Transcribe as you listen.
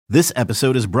This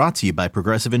episode is brought to you by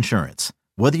Progressive Insurance.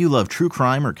 Whether you love true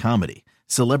crime or comedy,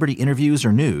 celebrity interviews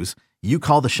or news, you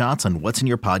call the shots on what's in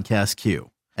your podcast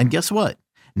queue. And guess what?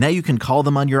 Now you can call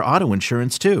them on your auto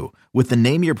insurance too with the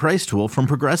Name Your Price tool from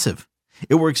Progressive.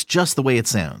 It works just the way it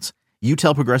sounds. You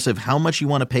tell Progressive how much you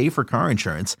want to pay for car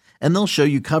insurance, and they'll show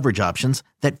you coverage options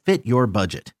that fit your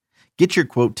budget. Get your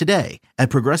quote today at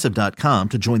Progressive.com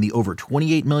to join the over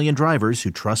 28 million drivers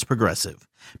who trust Progressive.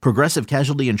 Progressive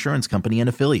Casualty Insurance Company and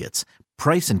Affiliates.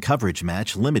 Price and coverage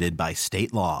match limited by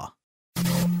state law.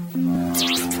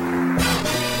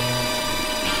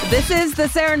 This is the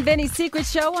Sarah and Vinny Secret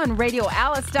Show on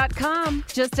RadioAlice.com.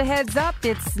 Just a heads up,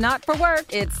 it's not for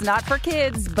work, it's not for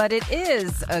kids, but it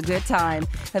is a good time.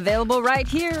 Available right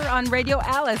here on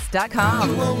RadioAlice.com.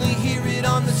 You only hear it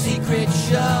on the Secret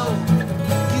Show.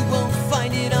 You won't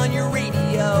find it on your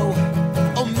radio.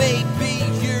 Or maybe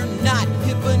you're not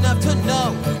hip enough to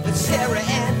know that Sarah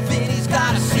and Vinny's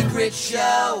got a secret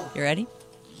show. You ready?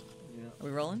 Are we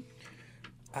rolling?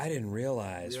 I didn't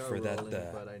realize but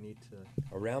I need to.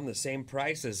 around the same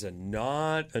price as a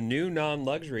new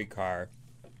non-luxury car,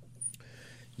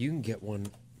 you can get one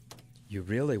you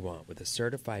really want with a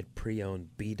certified pre-owned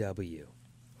BW.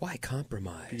 Why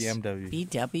compromise? BMW.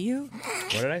 BW? What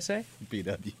did I say?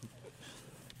 BW.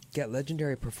 Get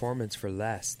legendary performance for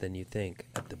less than you think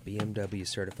at the BMW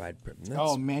certified.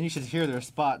 Oh, man, you should hear their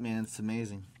spot, man. It's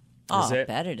amazing. Oh, I it?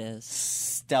 bet it is.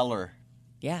 Stellar.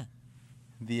 Yeah.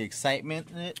 The excitement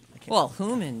in it. Well,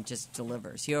 Hooman just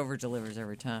delivers. He over-delivers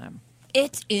every time.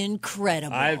 It's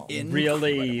incredible.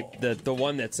 Really, the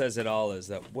one that says it all is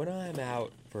that when I'm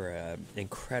out for an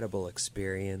incredible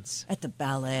experience. At the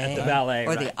ballet. Or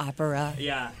right. the opera.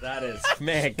 Yeah, that is.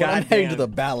 Man, Well, I'm goddamn. heading to the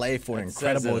ballet for an That says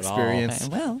incredible it all. experience.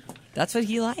 Well, that's what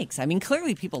he likes. I mean,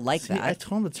 clearly people like See, that. I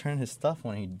told him to turn his stuff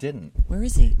on. He didn't. Where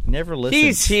is he? Never listened.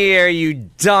 He's here, you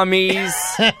dummies.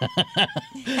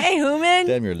 Hey, Hooman.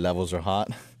 Damn, your levels are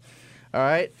hot. All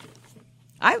right.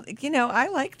 I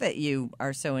like that you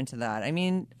are so into that. I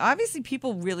mean, obviously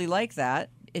people really like that.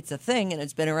 It's a thing, and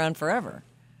it's been around forever.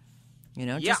 You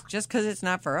know, just because it's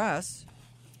not for us.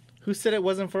 Who said it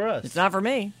wasn't for us? It's not for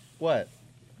me. What?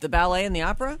 The ballet and the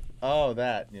opera? Oh,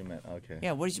 that you meant. Okay.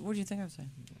 Yeah, what did you think I was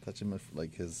saying? Touch him with,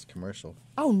 like his commercial.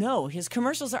 Oh, no, his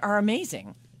commercials are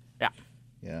amazing.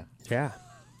 Yeah. Yeah.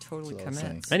 Totally That's what I was saying.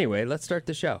 commits. Anyway, let's start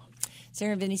the show.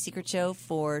 Sarah and Vinny Secret Show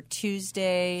for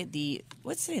Tuesday,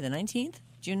 what's today, the 19th?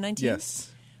 June 19th?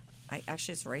 Yes.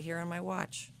 Actually, it's right here on my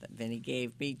watch that Vinny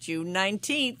gave me June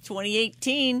 19th,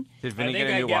 2018. Did I Vinny think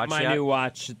get a new I watch get my yet? new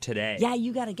watch today. Yeah,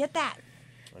 you got to get that.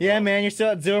 Yeah, man, you're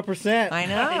still at 0%. I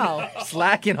know.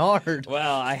 Slacking hard.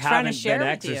 Well, I Trying to haven't share been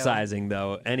with you. exercising,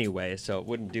 though, anyway, so it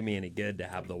wouldn't do me any good to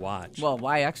have the watch. Well,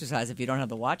 why exercise if you don't have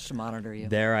the watch to monitor you?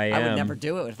 there I am. I would never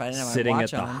do it if I didn't have my sitting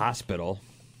watch at the on. hospital.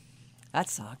 That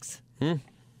sucks.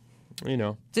 You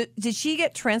know. Did she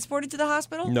get transported to the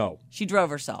hospital? No. She drove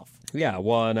herself. Yeah,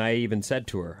 well, and I even said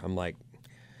to her, I'm like,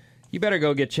 you better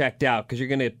go get checked out because you're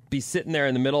going to be sitting there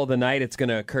in the middle of the night. It's going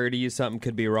to occur to you something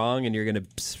could be wrong, and you're going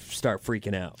to start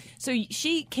freaking out. So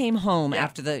she came home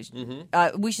after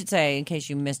the. We should say, in case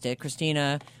you missed it,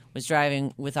 Christina was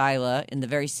driving with Isla in the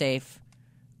very safe.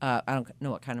 I don't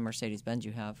know what kind of Mercedes-Benz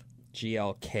you have.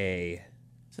 GLK.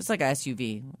 So it's like a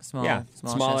SUV, small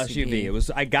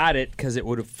SUV. I got it because it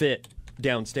would have fit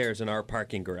downstairs in our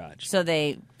parking garage. So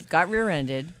they got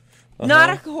rear-ended. Not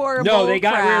a horrible. No, they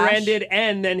got crash. rear-ended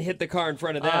and then hit the car in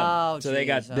front of them. Oh, so they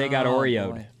got geez.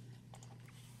 Oreo'd. Boy.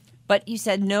 But you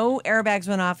said no airbags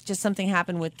went off. Just something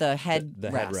happened with the head. The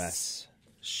headrests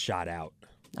shot out.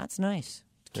 That's nice.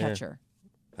 Catch her.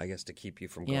 I guess to keep you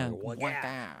from going.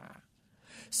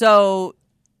 So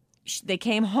they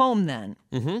came home then,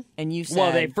 and you said,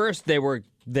 Well, they were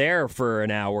there for an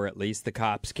hour at least. The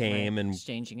cops came and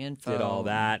exchanging info, did all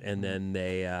that, and then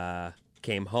they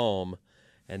came home,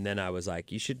 and then I was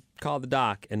like, you should call the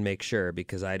doc and make sure,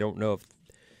 because I don't know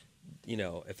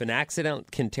if an accident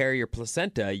can tear your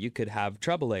placenta, you could have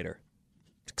trouble later.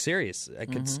 Serious. I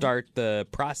could start the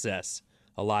process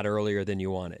a lot earlier than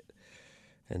you want it.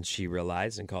 And she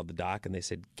realized and called the doc, and they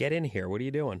said, get in here. What are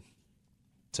you doing?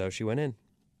 So she went in.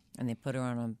 and they put her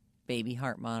on a baby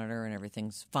heart monitor, and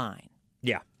everything's fine.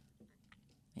 Yeah.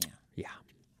 Yeah. Yeah.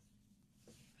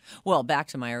 Well, back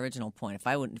to my original point. If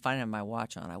I didn't have my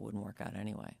watch on, I wouldn't work out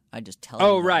anyway. I'd just tell you.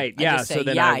 Oh, that. right. I'd Yeah. just say, So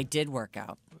then I did work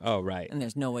out. Oh, right. And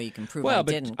there's no way you can prove Well, I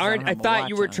but didn't. 'Cause I don't I have a thought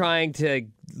you watch were on. trying to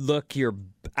look your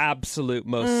absolute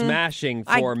most smashing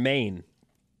for Maine.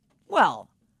 Well,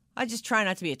 I just try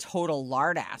not to be a total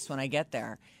lard ass when I get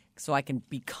there, so I can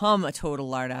become a total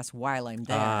lard ass while I'm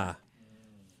there.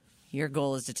 Your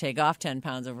goal is to take off 10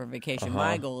 pounds over vacation.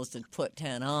 My goal is to put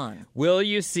 10 on. Will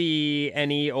you see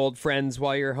any old friends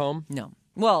while you're home? No.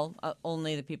 Well,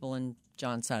 only the people in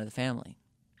John's side of the family.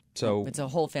 So It's a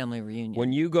whole family reunion.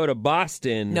 when you go to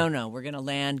Boston... No. We're going to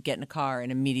land, get in a car, and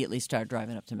immediately start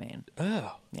driving up to Maine.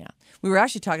 Oh. Yeah. We were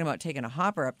actually talking about taking a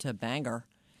hopper up to Bangor,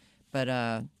 but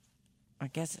I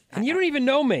guess... And you don't even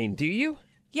know Maine, do you?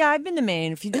 Yeah, I've been to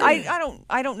Maine.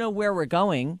 I don't know where we're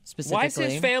going specifically. Why does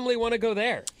his family want to go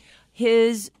there?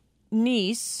 His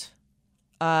niece,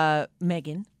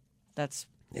 Megan,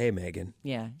 Hey, Megan.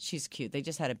 yeah, she's cute. They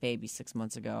just had a baby 6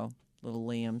 months ago. Little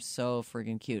Liam, so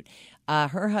friggin' cute.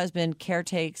 Her husband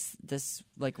caretakes this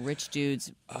like rich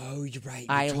dude's Oh, you're right. You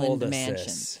island told us mansion.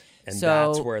 this. And so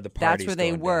that's where the party's that's where they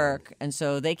going work, down. and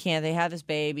so they have this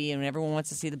baby, and everyone wants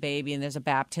to see the baby, and there's a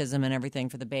baptism and everything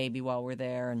for the baby while we're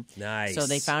there, and Nice. so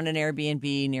they found an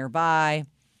Airbnb nearby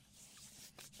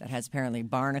that has apparently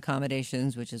barn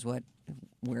accommodations, which is what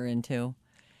we're into.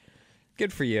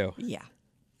 Good for you. Yeah,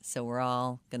 so we're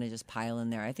all gonna just pile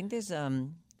in there. I think there's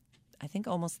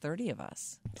almost 30 of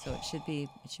us, so it should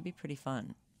be pretty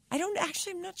fun. I'm not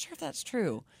sure if that's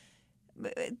true.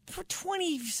 For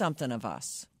 20 something of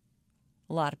us.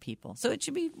 A lot of people. So it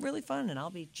should be really fun, and I'll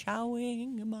be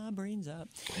chowing my brains up.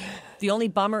 The only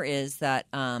bummer is that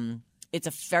it's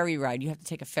a ferry ride. You have to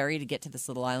take a ferry to get to this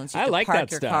little island. So you I have to like park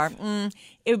that your stuff. car.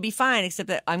 It would be fine, except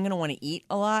that I'm going to want to eat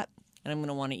a lot, and I'm going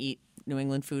to want to eat New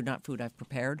England food, not food I've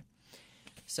prepared.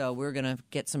 So we're going to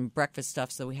get some breakfast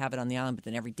stuff so we have it on the island, but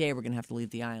then every day we're going to have to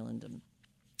leave the island, and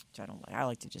which I don't like. I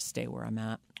like to just stay where I'm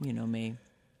at. You know me.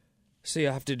 So you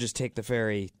have to just take the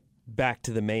ferry back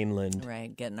to the mainland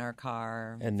Right, get in our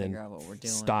car, and then figure out what we're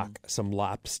doing. stock some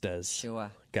lobsters.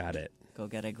 Sure. Got it. Go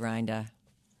get a grinder,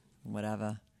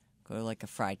 whatever. Go to like a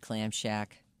fried clam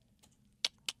shack.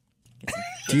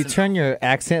 Do you turn your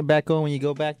accent back on when you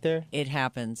go back there? It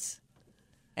happens.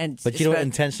 And But you don't it's-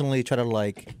 intentionally try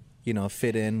to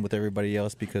fit in with everybody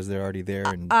else because they're already there.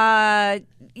 And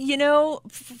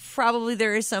probably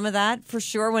there is some of that for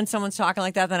sure. When someone's talking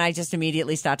like that, then I just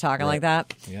immediately start talking like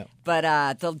that. Yep.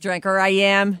 But the drinker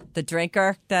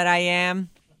that I am,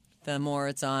 the more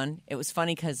it's on. It was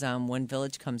funny because when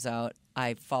Village comes out,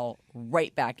 I fall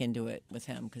right back into it with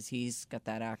him because he's got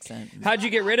that accent. How'd you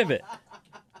get rid of it?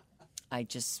 I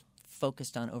just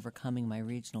focused on overcoming my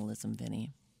regionalism,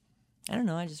 Vinny. I don't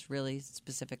know. I just really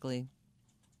specifically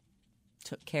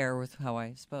took care with how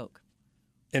I spoke.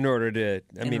 In order to,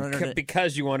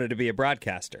 because you wanted to be a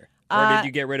broadcaster. Or did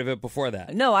you get rid of it before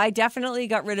that? No, I definitely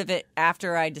got rid of it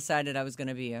after I decided I was going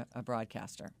to be a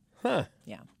broadcaster. Huh.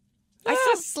 Yeah.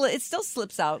 It still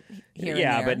slips out here and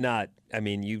Yeah, there. but not,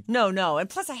 you... No. And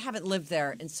plus, I haven't lived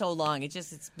there in so long.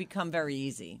 It's become very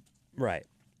easy, Right.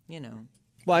 you know.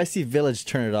 well, I see Village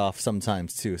turn it off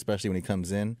sometimes too, especially when he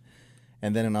comes in.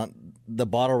 And then the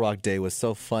Bottle Rock day was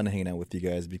so fun hanging out with you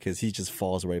guys because he just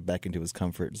falls right back into his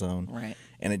comfort zone. Right.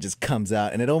 And it just comes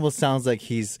out. And it almost sounds like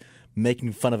he's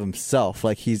making fun of himself,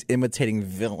 like he's imitating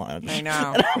Village. I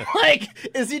know. And I'm like,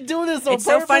 is he doing this on It's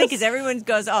so funny purpose? because everyone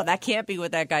goes, oh, that can't be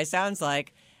what that guy sounds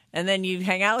like. And then you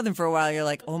hang out with him for a while. You're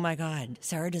like, oh, my God.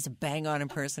 Sarah does a bang-on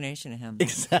impersonation of him.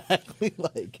 Exactly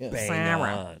like him. Bang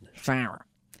on. Sarah,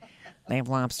 they have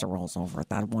lobster rolls over at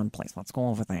that one place. Let's go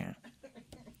over there.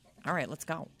 All right, let's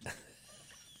go.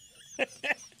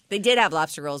 They did have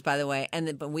lobster rolls, by the way,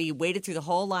 but we waited through the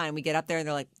whole line. We get up there, and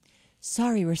they're like,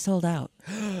 sorry, we're sold out.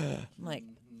 I'm like,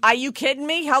 are you kidding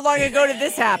me? How long ago did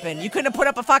this happen? You couldn't have put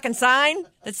up a fucking sign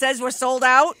that says we're sold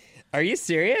out? Are you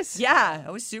serious? Yeah,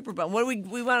 I was super bummed. What we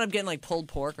wound up getting, like, pulled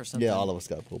pork or something. Yeah, all of us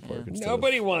got pulled pork and stuff.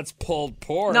 Nobody wants pulled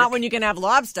pork. Not when you can have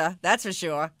lobster, that's for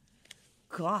sure.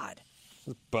 God.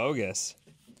 Bogus.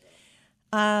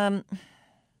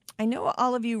 I know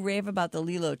all of you rave about the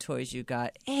Lilo toys you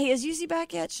got. Hey, is Yuzi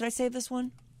back yet? Should I save this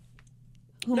one?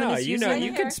 No, Is you Yuzi know, in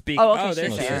you here? can speak. Oh, okay, there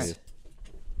sure, she sure. is.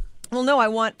 Well, no, I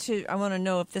want to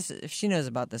know if she knows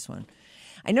about this one.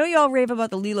 I know you all rave about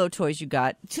the Lilo toys you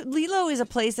got. Lilo is a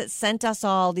place that sent us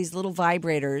all these little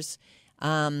vibrators.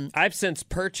 I've since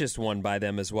purchased one by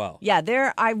them as well. Yeah,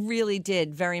 I really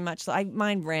did very much.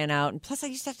 Mine ran out, and plus I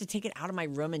used to have to take it out of my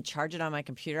room and charge it on my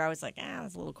computer. I was like,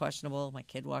 that's a little questionable. My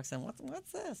kid walks in,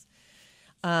 what's this?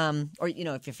 Or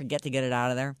if you forget to get it out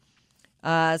of there.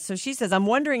 So she says, I'm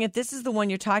wondering if this is the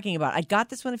one you're talking about. I got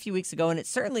this one a few weeks ago, and it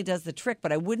certainly does the trick,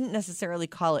 but I wouldn't necessarily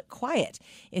call it quiet.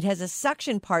 It has a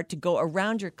suction part to go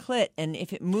around your clit, and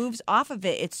if it moves off of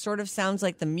it, it sort of sounds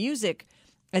like the music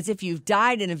as if you've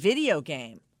died in a video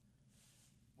game.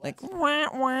 Like, wah,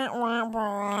 wah, wah,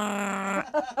 wah.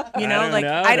 You know, I don't like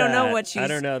know I don't know that. what she's. I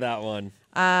don't know that one.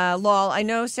 Lol, I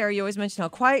know, Sarah, you always mention how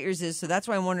quiet yours is, so that's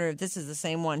why I'm wondering if this is the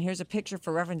same one. Here's a picture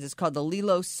for reference. It's called the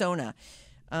Lilo Sona.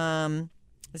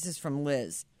 This is from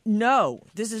Liz. No,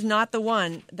 this is not the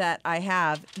one that I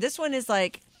have. This one is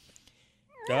like,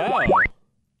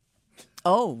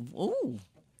 ooh.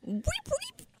 Weep,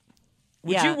 weep.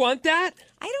 Would you want that?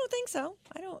 I don't think so.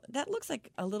 I don't. That looks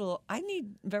like a little. I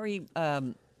need very.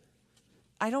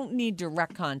 I don't need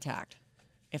direct contact,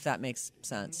 if that makes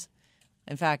sense.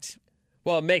 In fact,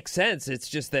 Well, it makes sense. It's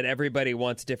just that everybody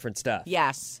wants different stuff.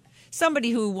 yes,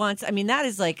 somebody who wants. I mean, that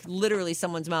is like literally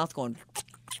someone's mouth going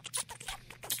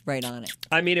right on it.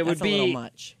 I mean, it That's would be a little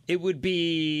much. It would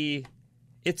be.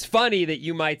 It's funny that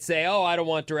you might say, "Oh, I don't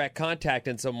want direct contact,"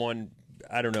 and someone,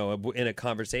 I don't know, in a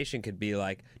conversation could be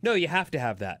like, "No, you have to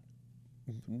have that."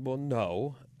 Well,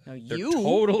 no, No, they're you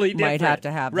totally different. might have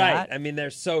to have right. that. I mean, they're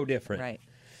so different. Right.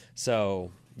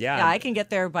 So yeah. Yeah, I can get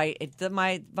there by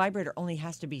my vibrator only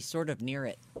has to be sort of near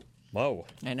it. Whoa.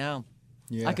 I know.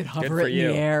 Yeah. I could for hover it in you.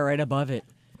 the air right above it.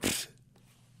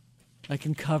 I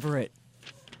can cover it.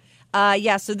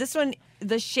 Yeah, so this one,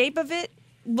 the shape of it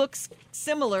looks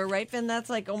similar, right, Finn? That's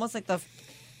like almost like the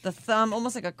thumb,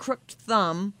 almost like a crooked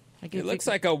thumb. Like It looks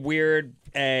like a weird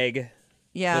egg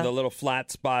yeah, with a little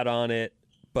flat spot on it.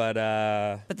 But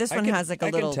this I one can- has like a I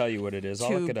little can tell you what it is. I'll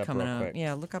look tube it up coming real out. quick.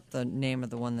 Yeah, look up the name of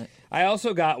the one that. I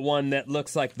also got one that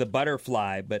looks like the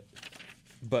butterfly,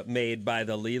 but made by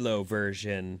the Lilo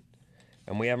version,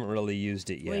 and we haven't really used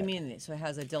it yet. What do you mean? So it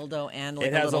has a dildo and like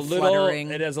It has a little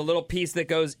fluttering It has a little piece that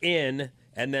goes in,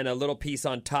 and then a little piece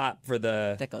on top for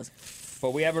the. that goes.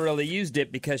 But we haven't really used it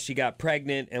because she got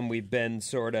pregnant, and we've been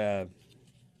sort of.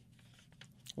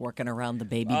 Working around the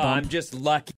baby I'm bump just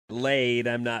lucky laid.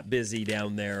 I'm not busy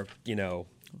down there,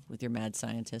 with your mad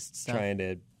scientist stuff. trying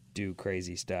to do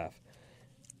crazy stuff.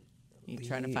 You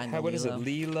trying to find How- the what is it?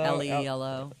 Lilo?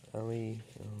 L-E-L-O.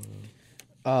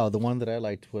 Oh, the one that I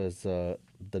liked was the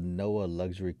Noah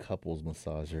Luxury Couples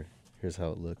Massager. Here's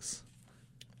how it looks.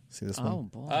 See this Oh one?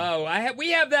 boy. Oh,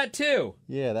 we have that too.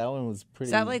 Yeah, that one was pretty.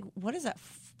 Is that like what is that?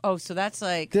 Oh, so that's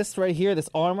like This right here, this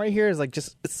arm right here is like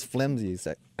just, it's flimsy.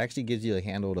 It actually gives you a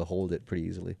handle to hold it pretty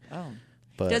easily. oh.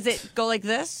 But Does it go like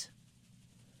this?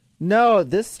 No,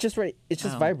 this just right, it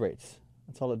just Oh. vibrates.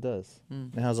 That's all it does.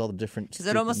 It has all the different. Because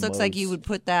it almost freaking looks like you modes. would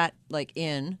put that like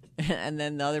in, and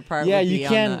then the other part Yeah, would be you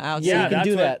can- on the outside. yeah, Yeah, you can that's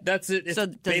do what, that. That's it. It's So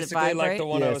does it basically like vibrate? the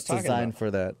one Yeah, I it's was talking designed about.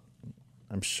 for that.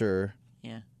 I'm sure.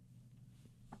 Yeah.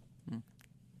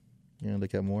 You want to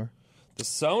look at more? The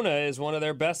Sona is one of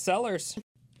their best sellers.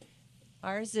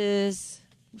 Ours is.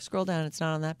 Scroll down. It's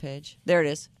not on that page. There it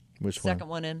is. Which Second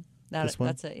one? one in. This one?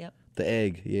 That's it. Yep. The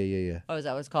egg. Yeah. Oh, is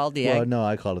that what it's called? The Well, egg. no,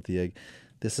 I call it the egg.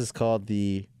 This is called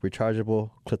the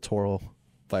rechargeable clitoral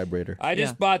vibrator. I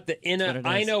just Yeah. bought the what it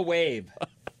is. Ino Wave.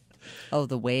 Oh,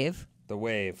 the wave. The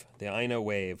Wave. The Ino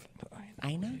Wave.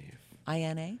 I know.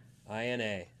 INA.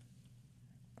 INA.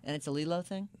 And it's a Lilo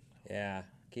thing. Yeah.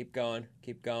 Keep going.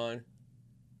 Keep going.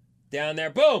 Down there.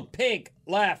 Boom. Pink.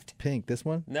 Left. Pink. This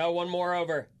one? No, one more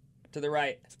over. To the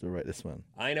right. It's the right. This one.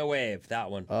 Ino Wave.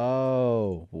 That one.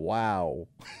 Oh wow.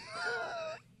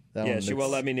 That Yeah, one she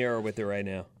won't let me near her with it right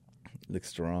now. Looks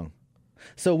strong.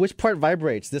 So which part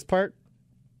vibrates? This part?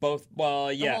 Both. Well,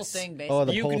 The yes. whole thing, basically. Oh,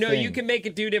 the you whole know thing. you can make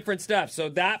it do different stuff. So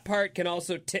that part can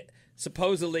also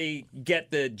supposedly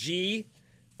get the G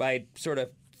by sort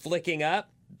of flicking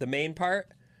up the main part.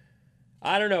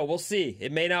 I don't know. We'll see.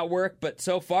 It may not work, but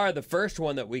so far the first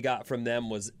one that we got from them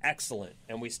was excellent,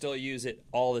 and we still use it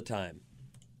all the time.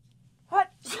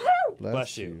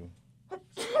 Bless you.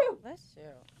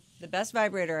 The best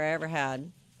vibrator I ever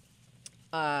had.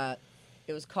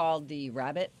 It was called the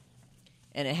Rabbit,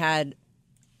 and it had.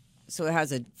 So it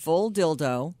has a full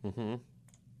dildo, That's and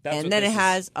what then it this is.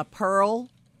 has a pearl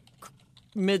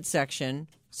midsection,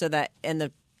 so that and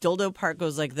the dildo part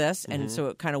goes like this, and so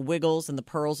it kind of wiggles, and the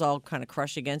pearls all kind of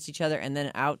crush against each other, and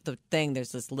then out the thing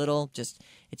there's this little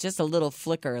it's just a little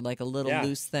flicker, like a little Yeah.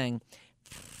 loose thing.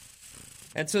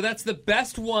 And so that's the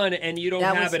best one, and you don't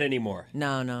That have was- it anymore.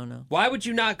 No. Why would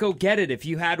you not go get it if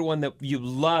you had one that you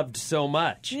loved so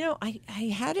much? You know, I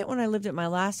had it when I lived at my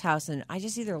last house, and I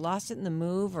just either lost it in the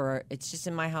move or it's just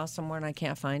in my house somewhere and I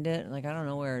can't find it. Like, I don't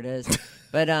know where it is.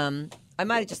 But I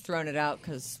might have just thrown it out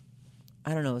because,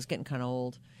 I don't know, it was getting kind of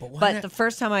old. But the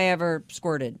first time I ever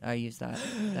squirted, I used that.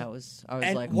 I was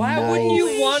And like, why wouldn't you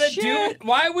 "Holy want to do shit." it?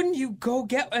 Why wouldn't you go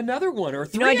get another one or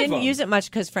three You know, I of didn't them? use it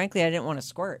much because, frankly, I didn't want to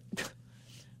squirt.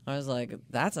 I was like,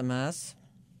 that's a mess.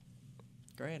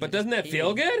 Great. But doesn't that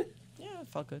feel good? Yeah, it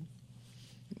felt good.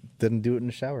 Didn't do it in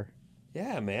the shower.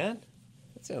 Yeah, man.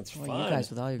 That sounds fun. Well, you guys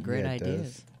with all your great Yeah, it ideas.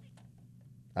 does.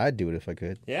 I'd do it if I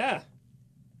could. Yeah.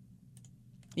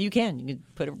 You can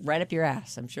put it right up your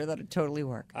ass. I'm sure that would totally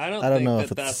work. I don't know think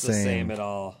if it's that's the the same. same at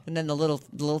all. And then the little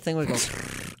thing would go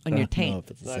on your taint.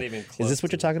 It's Not even Is close this what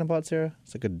to you're talking about, Sarah?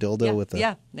 It's like a dildo with a...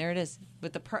 Yeah, there it is.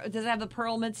 With the does it have the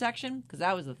pearl midsection? Because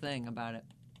that was the thing about it.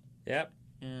 Yep.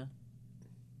 Yeah.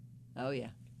 Oh yeah,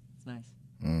 it's nice.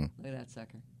 Mm. Look at that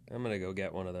sucker. I'm going to go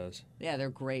get one of those. Yeah, they're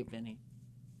great, Vinny.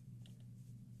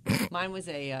 Mine was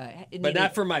a. But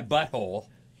not for my butthole.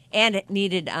 And it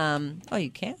needed. Oh, you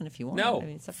can if you want. No, I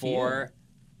mean, it's up to for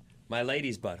my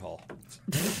lady's butthole.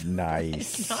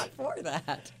 Nice. you. Not for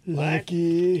that.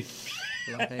 Lucky.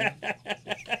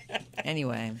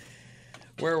 Anyway.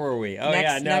 Where were we? Oh,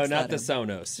 Next not letter. the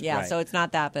Sonos. Yeah, Right. so it's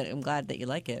not that, but I'm glad that you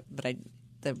like it. But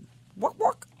the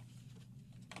work.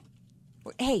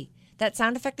 Hey, that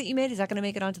sound effect that you made, is that going to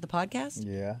make it onto the podcast?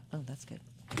 Yeah. Oh, that's good.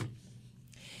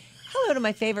 Hello to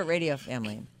my favorite radio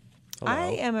family. Hello. I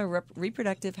am a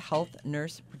reproductive health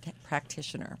nurse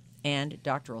practitioner and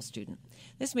doctoral student.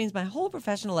 This means my whole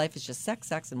professional life is just sex,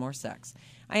 sex, and more sex.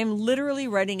 I am literally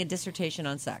writing a dissertation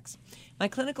on sex. My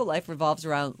clinical life revolves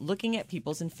around looking at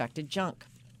people's infected junk.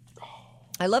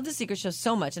 I love The Secret Show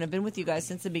so much, and I've been with you guys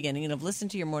since the beginning, and I've listened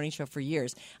to your morning show for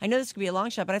years. I know this could be a long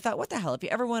shot, but I thought, what the hell? If you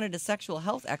ever wanted a sexual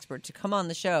health expert to come on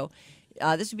the show,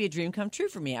 this would be a dream come true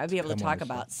for me. I'd be able to talk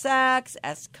about sex.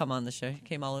 Come on the show.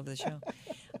 Came all over the show.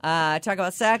 Talk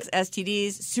about sex,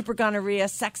 STDs, super gonorrhea,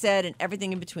 sex ed, and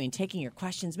everything in between. Taking your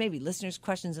questions, maybe listeners'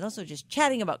 questions, and also just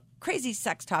chatting about crazy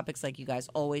sex topics like you guys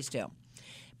always do.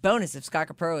 Bonus if Scott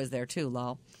Capro is there too,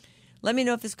 lol. Let me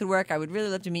know if this could work. I would really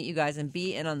love to meet you guys and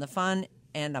be in on the fun.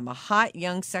 And I'm a hot,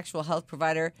 young sexual health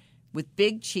provider with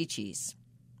big chi-chis.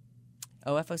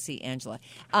 OFOC, Angela.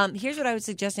 Here's what I would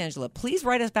suggest, Angela. Please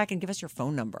write us back and give us your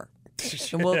phone number.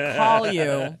 And we'll call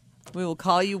you. We will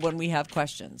call you when we have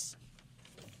questions.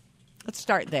 Let's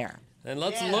start there. And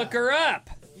let's look her up.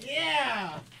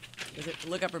 Is it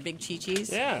look up her big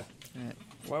chi-chis? Yeah. All right.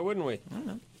 Why wouldn't we?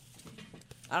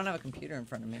 I don't have a computer in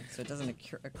front of me, so it doesn't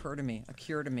occur to me.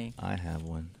 I have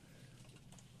one.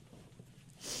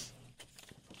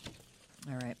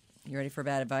 All right. You ready for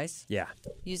bad advice? Yeah.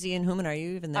 Yuzi and Human, are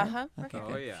you even there? Uh-huh. Okay, Oh,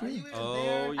 good. yeah.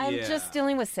 Oh, yeah. I'm just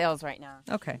dealing with sales right now.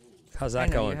 Okay. How's I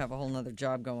that know going? you have a whole nother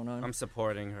job going on. I'm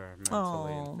supporting her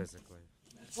mentally Aw. and physically.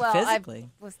 Well, Physically.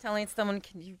 I was telling someone,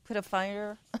 can you put a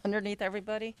fire underneath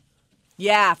everybody?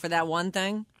 Yeah, for that one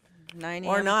thing. 9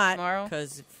 Or a.m. not, tomorrow?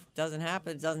 because if it doesn't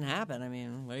happen, it doesn't happen. I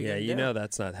mean, what are you Yeah, gonna you do? know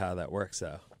that's not how that works,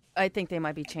 though. I think they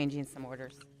might be changing some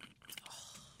orders.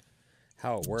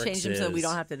 How it works Change them is... so we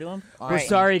don't have to do them? We're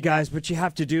sorry, guys, but you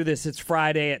have to do this. It's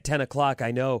Friday at 10 o'clock.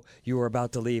 I know you were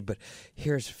about to leave, but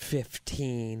here's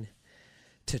 15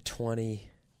 to 20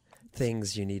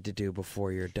 things you need to do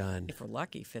before you're done. If we're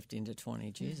lucky, 15 to 20.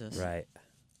 Jesus. Right.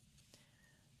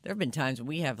 There have been times when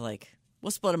we have, like, we'll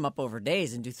split them up over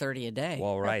days and do 30 a day.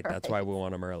 Well, right. That's why we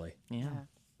want them early. Yeah.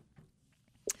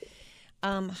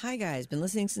 Hi, guys. Been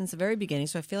listening since the very beginning,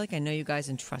 so I feel like I know you guys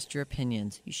and trust your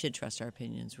opinions. You should trust our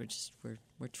opinions.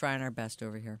 We're trying our best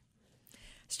over here.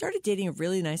 Started dating a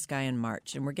really nice guy in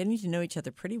March, and we're getting to know each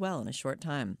other pretty well in a short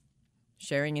time.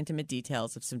 Sharing intimate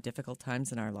details of some difficult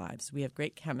times in our lives. We have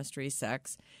great chemistry,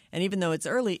 sex, and even though it's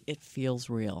early, it feels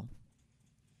real.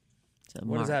 So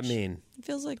What does that March. mean? It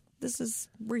feels like this is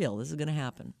real. This is going to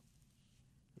happen.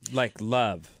 Like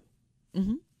love.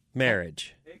 Mm-hmm.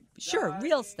 Marriage. Sure,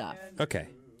 real stuff. Okay.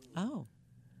 Oh.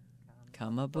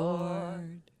 Come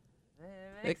aboard.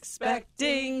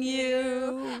 Expecting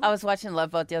you. I was watching Love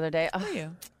Boat the other day. Who are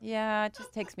you? Yeah, it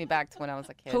just takes me back to when I was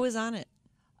a kid. Who is on it?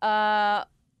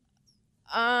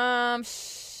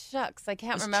 Shucks, I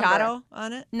can't Is remember. Chato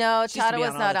on it? No, She used to Chato be was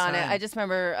on all not the on it. time. I just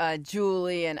remember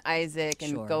Julie and Isaac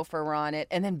and Sure. Gopher were on it,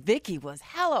 and then Vicky was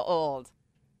hella old.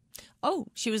 Oh,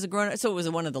 she was a grown up. So it was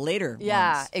one of the later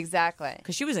Yeah, ones. exactly.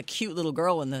 Because she was a cute little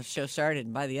girl when the show started.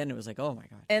 And by the end, it was like, oh, my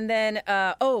God. And then,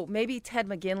 maybe Ted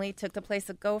McGinley took the place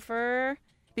of Gopher.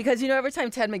 Because, every time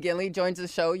Ted McGinley joins the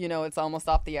show, it's almost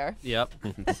off the air. Yep.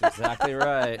 That's exactly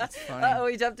right. Funny. Uh-oh,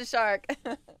 he jumped a shark.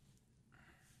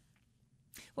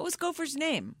 What was Gopher's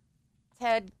name?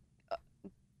 Ted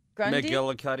Grundy?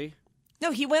 McGillicuddy.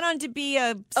 No, he went on to be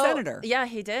a senator. Oh, yeah,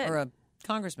 he did. Or a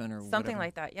congressman or Something whatever.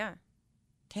 like that, yeah.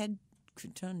 Ted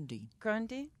Grundy.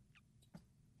 Grundy?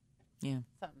 Yeah.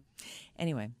 Something.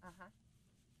 Anyway.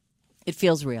 It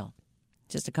feels real.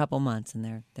 Just a couple months and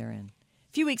they're in.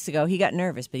 A few weeks ago, he got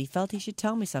nervous, but he felt he should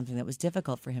tell me something that was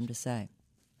difficult for him to say.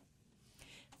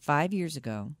 5 years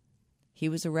ago, he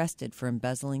was arrested for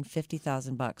embezzling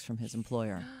 $50,000 from his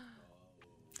employer.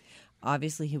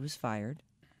 Obviously, he was fired,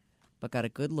 but got a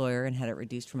good lawyer and had it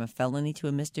reduced from a felony to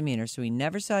a misdemeanor, so he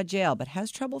never saw jail, but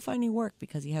has trouble finding work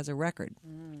because he has a record.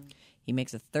 He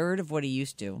makes a third of what he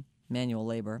used to, manual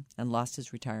labor, and lost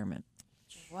his retirement.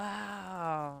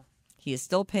 Wow. He is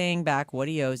still paying back what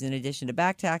he owes in addition to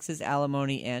back taxes,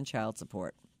 alimony, and child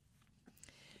support.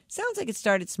 Sounds like it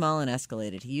started small and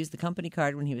escalated. He used the company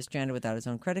card when he was stranded without his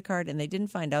own credit card, and they didn't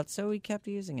find out, so he kept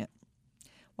using it.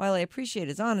 While I appreciate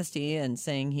his honesty and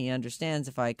saying he understands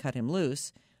if I cut him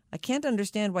loose, I can't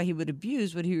understand why he would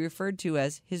abuse what he referred to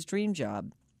as his dream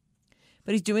job.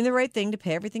 But he's doing the right thing to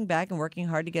pay everything back and working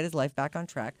hard to get his life back on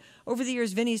track. Over the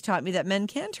years, Vinny's taught me that men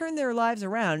can turn their lives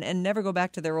around and never go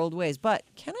back to their old ways. But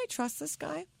can I trust this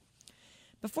guy?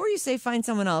 Before you say find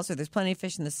someone else or there's plenty of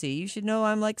fish in the sea, you should know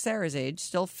I'm like Sarah's age,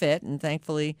 still fit and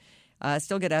thankfully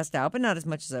still get asked out, but not as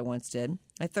much as I once did.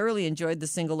 I thoroughly enjoyed the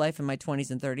single life in my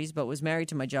 20s and 30s, but was married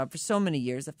to my job for so many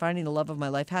years that finding the love of my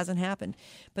life hasn't happened.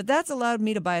 But that's allowed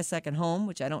me to buy a second home,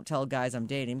 which I don't tell guys I'm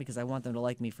dating because I want them to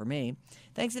like me for me.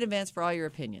 Thanks in advance for all your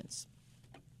opinions.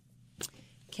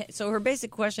 So her basic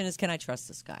question is, can I trust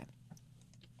this guy?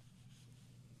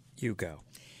 You go.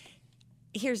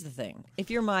 Here's the thing. If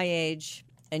you're my age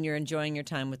and you're enjoying your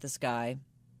time with this guy,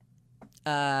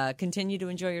 continue to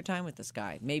enjoy your time with this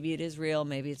guy. Maybe it is real.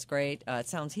 Maybe it's great.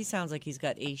 He sounds like he's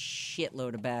got a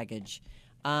shitload of baggage.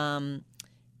 Do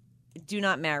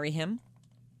not marry him.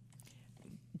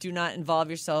 Do not involve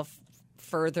yourself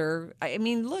further. I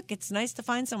mean, look, it's nice to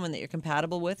find someone that you're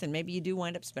compatible with, and maybe you do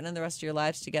wind up spending the rest of your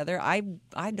lives together. I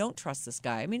don't trust this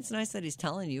guy. I mean, it's nice that he's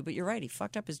telling you, but you're right. He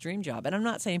fucked up his dream job. And I'm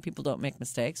not saying people don't make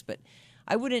mistakes, but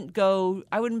I wouldn't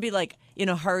be like in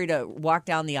a hurry to walk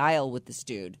down the aisle with this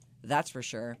dude. That's for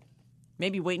sure.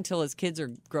 Maybe wait until his kids are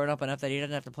grown up enough that he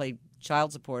doesn't have to pay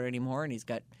child support anymore and he's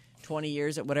got 20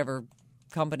 years at whatever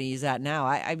company he's at now.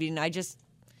 I mean, it's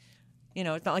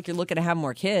not like you're looking to have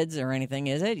more kids or anything,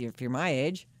 is it? If you're my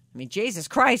age. I mean, Jesus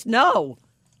Christ, no.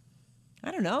 I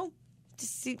don't know.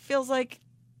 It feels like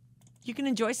you can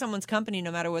enjoy someone's company no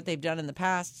matter what they've done in the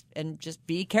past and just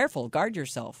be careful. Guard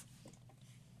yourself.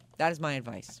 That is my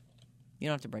advice. You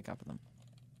don't have to break up with them.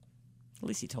 At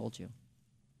least he told you.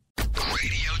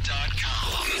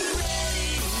 Radio.com.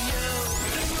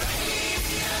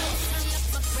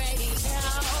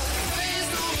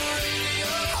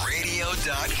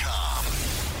 Radio.com.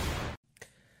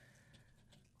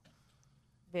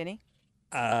 Vinny?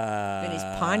 Vinny's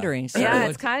pondering. So Yeah,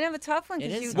 it's kind of a tough one. 'Cause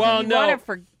It is. you Well, no. want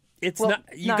to It's well,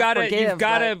 not. You not gotta.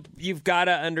 forgive, You've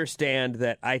gotta understand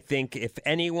that. I think if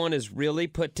anyone is really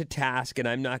put to task, and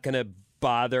I'm not gonna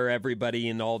bother everybody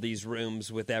in all these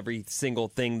rooms with every single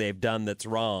thing they've done that's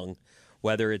wrong,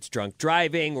 whether it's drunk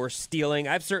driving or stealing.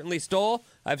 I've certainly stole.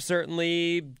 I've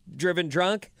certainly driven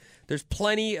drunk. There's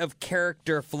plenty of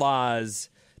character flaws,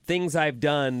 things I've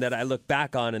done that I look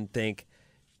back on and think,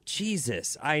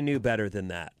 Jesus, I knew better than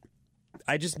that.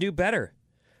 I just knew better.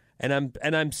 And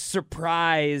I'm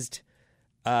surprised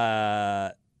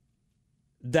that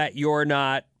you're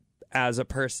not, as a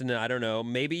person, I don't know,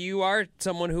 maybe you are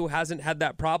someone who hasn't had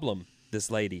that problem, this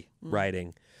lady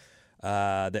writing,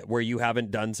 that where you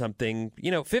haven't done something,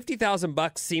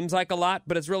 $50,000 seems like a lot,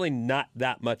 but it's really not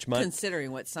that much money.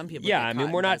 considering what some people. Yeah, get I caught mean,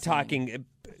 in we're not does, I mean. talking.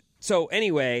 So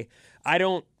anyway,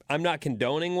 I'm not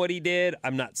condoning what he did.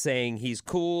 I'm not saying he's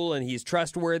cool and he's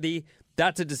trustworthy.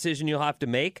 That's a decision you'll have to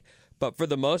make. But for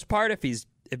the most part, if he's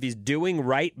doing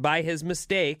right by his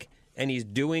mistake and he's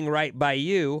doing right by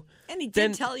you, And he did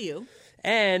then- tell you.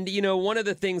 and one of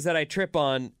the things that I trip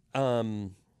on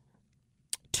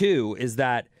too is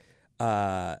that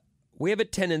we have a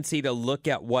tendency to look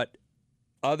at what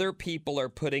other people are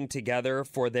putting together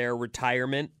for their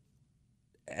retirement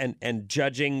and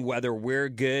judging whether we're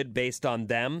good based on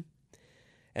them.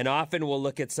 And often we'll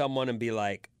look at someone and be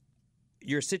like,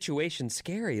 your situation's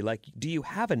scary. Like, do you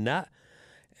have enough?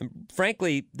 And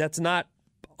frankly, that's not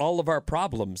all of our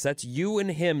problems. That's you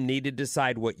and him need to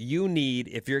decide what you need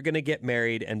if you're going to get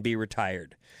married and be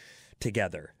retired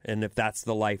together, and if that's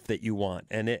the life that you want.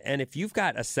 And if you've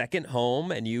got a second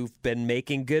home and you've been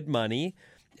making good money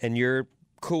and you're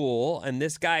cool and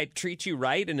this guy treats you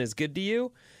right and is good to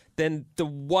you, then the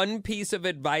one piece of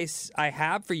advice I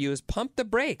have for you is pump the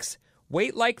brakes.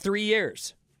 Wait like 3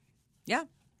 years. Yeah.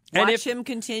 And Watch if- him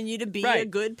continue to be a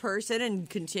Right. good person and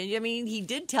continue. I mean, he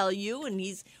did tell you, and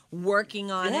he's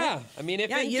working on Yeah. it. I mean, if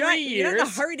in you're 3 not, years you're not in a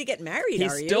hurry to get married,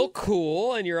 he's are you? still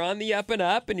cool and you're on the up and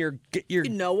up and you're You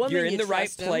know him you're and in you the right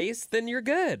trust him. place, then you're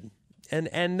good. And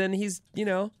then he's,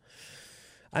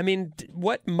 I mean,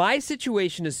 what my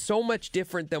situation is so much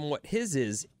different than what his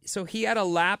is. So he had a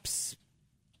lapse.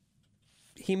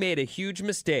 He made a huge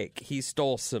mistake. He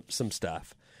stole some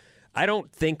stuff. I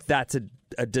don't think that's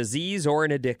a disease or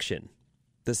an addiction.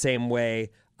 The same way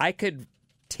I could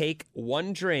take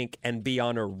one drink and be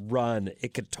on a run.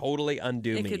 It could totally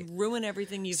undo It me. could ruin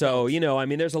everything you've So, built.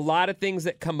 there's a lot of things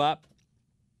that come up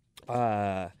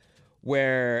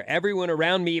where everyone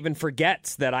around me even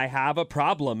forgets that I have a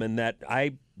problem and that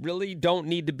I really don't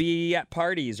need to be at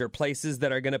parties or places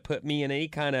that are going to put me in any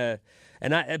kind of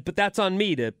but that's on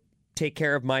me to take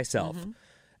care of myself.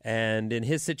 And in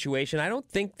his situation, I don't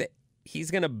think that he's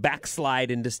going to backslide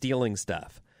into stealing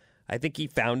stuff. I think he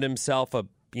found himself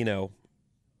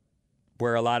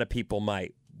where a lot of people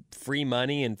might, free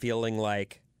money and feeling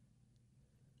like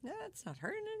No, it's not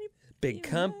hurting anybody. big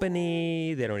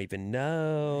company, they don't even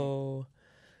know.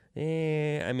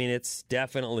 It's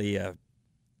definitely a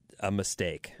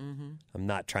mistake. I'm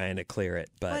not trying to clear it,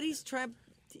 But he's trying.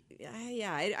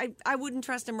 Yeah, I wouldn't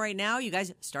trust him right now. You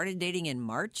guys started dating in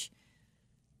March,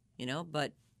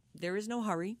 but there is no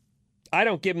hurry. I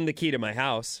don't give him the key to my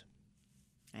house.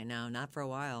 I know, not for a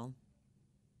while.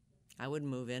 I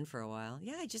wouldn't move in for a while.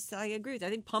 Yeah, I agree with you.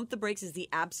 I think pump the brakes is the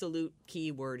absolute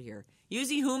key word here.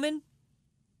 Yuzi Human?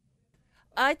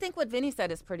 I think what Vinny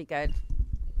said is pretty good.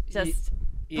 Just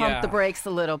yeah. pump the brakes a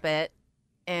little bit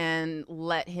and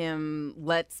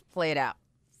let's play it out.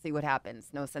 See what happens.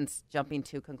 No sense jumping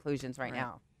to conclusions right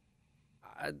now.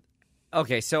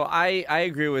 Okay, so I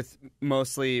agree with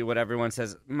mostly what everyone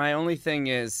says. My only thing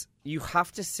is you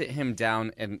have to sit him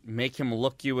down and make him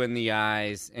look you in the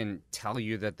eyes and tell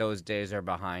you that those days are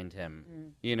behind him.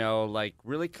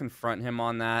 Really confront him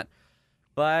on that.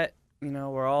 But,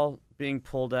 we're all being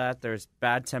pulled at. There's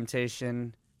bad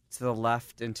temptation to the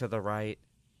left and to the right.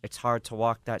 It's hard to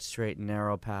walk that straight and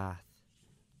narrow path.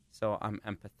 So I'm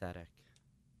empathetic.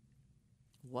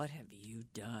 What have you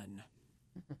done?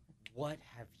 What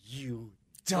have you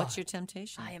done? What's your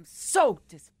temptation? I am so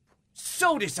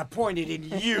So disappointed in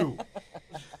you.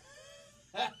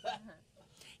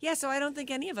 Yeah, so I don't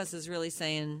think any of us is really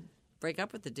saying break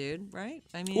up with the dude, right?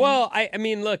 Well, I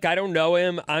mean, look, I don't know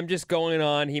him. I'm just going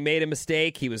on. He made a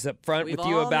mistake. He was upfront We've with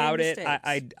you all about made it.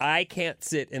 mistakes. I can't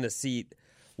sit in a seat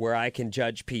where I can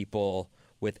judge people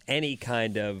with any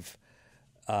kind of.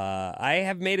 I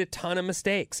have made a ton of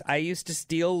mistakes. I used to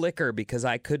steal liquor because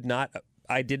I did not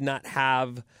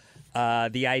have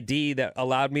the ID that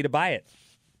allowed me to buy it.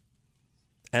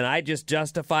 And I just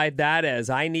justified that as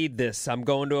I need this. I'm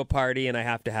going to a party and I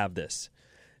have to have this.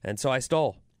 And so I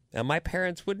stole. And my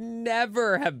parents would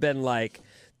never have been like,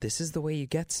 this is the way you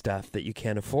get stuff that you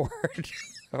can't afford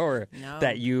or No.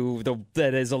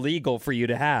 that is illegal for you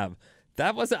to have.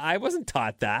 I wasn't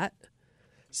taught that.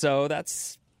 So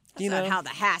that's not how the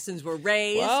Hassans were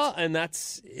raised. well, and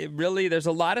that's it really, there's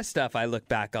a lot of stuff I look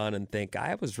back on and think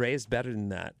I was raised better than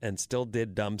that and still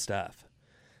did dumb stuff.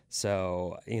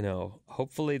 So,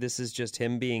 hopefully this is just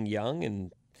him being young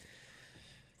and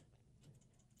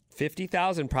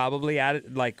 50,000 probably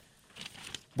added,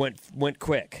 went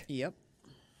quick. Yep.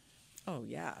 Oh,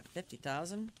 yeah,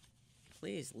 50,000.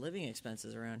 Please, living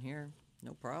expenses around here,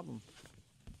 no problem.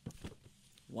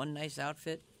 One nice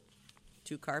outfit,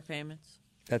 2 car payments.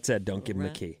 That said, don't give him a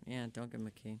rent. key. Yeah, don't give him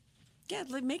a key. Yeah,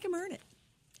 make him earn it.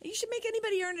 You should make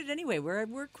anybody earn it anyway.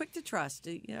 We're quick to trust.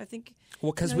 I think.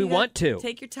 Well, because you we gotta want to.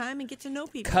 take your time and get to know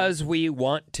people. Because we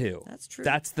want to. That's true.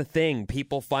 That's the thing.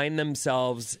 People find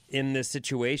themselves in this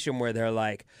situation where they're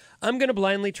like, I'm going to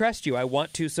blindly trust you. I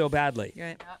want to so badly. You're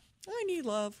right. I need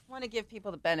love. I want to give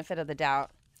people the benefit of the doubt.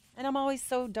 And I'm always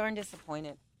so darn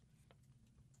disappointed.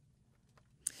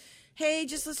 Hey,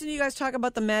 just listen to you guys talk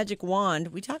about the magic wand.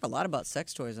 We talk a lot about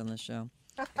sex toys on this show.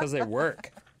 Because they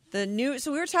work. So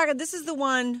we were talking. This is the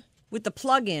one with the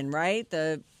plug-in, right?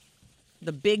 The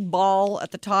big ball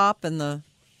at the top and the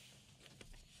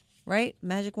right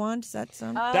magic wand. Does that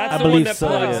sound? That's I the one believe that so,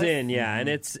 plugs yeah. in, yeah, and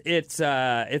it's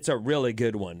a really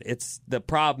good one. It's the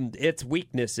problem. Its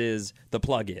weakness is the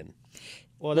plug-in.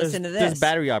 Well, Listen to this. There's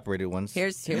battery operated ones.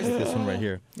 Here's Like this one right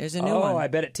here. there's a new Oh, one. I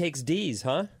bet it takes D's,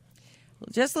 huh?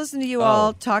 Just listen to you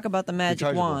all talk about the magic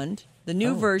Rechargeable. wand. The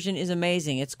new version is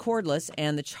amazing. It's cordless,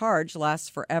 and the charge lasts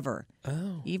forever.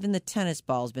 Oh. Even the tennis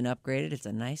ball's been upgraded. It's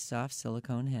a nice, soft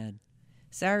silicone head.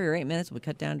 Sorry, your 8 minutes will be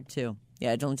cut down to 2.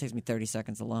 Yeah, it only takes me 30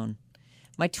 seconds alone.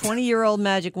 My 20-year-old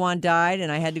magic wand died,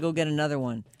 and I had to go get another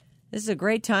one. This is a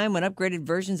great time when upgraded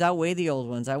versions outweigh the old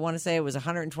ones. I want to say it was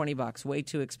 $120, way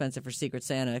too expensive for Secret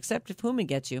Santa, except if Hooman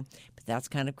gets you. But that's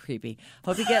kind of creepy.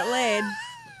 Hope you get laid.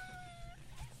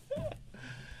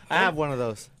 I have one of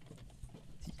those.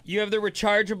 You have the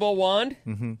rechargeable wand?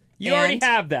 Mm-hmm. You And? already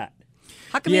have that.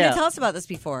 How come you Yeah. didn't tell us about this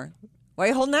before? Why are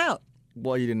you holding out?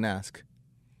 Well, you didn't ask.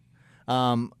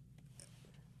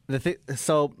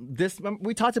 So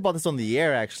we talked about this on the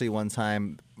air actually one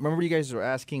time. Remember you guys were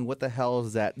asking what the hell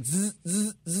is that zzz,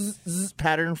 zzz, zzz, zzz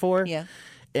pattern for? Yeah.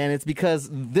 And it's because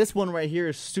this one right here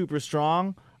is super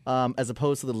strong. As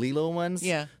opposed to the Lilo ones,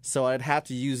 Yeah. So I'd have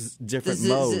to use different The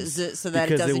modes so that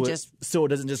it because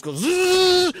doesn't just go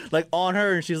zzz, like on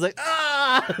her, and she's like,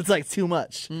 ah, it's like too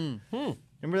much. Remember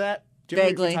that? Do you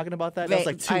remember Vaguely. talking about that? That was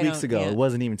like 2 weeks ago. Yeah. It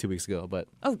wasn't even 2 weeks ago, but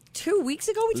 2 weeks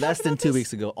ago we less talked than about 2 this?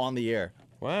 weeks ago on the air.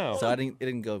 Wow. So it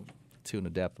didn't go too into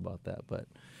depth about that, but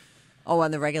Oh,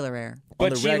 on the regular air. But on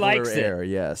the she regular likes air, it.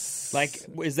 yes. Like,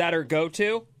 is that her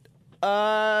go-to?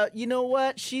 You know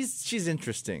what? She's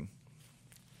interesting.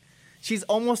 She's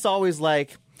almost always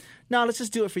like, no, let's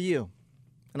just do it for you.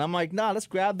 And I'm like, nah, let's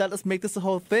grab that. Let's make this a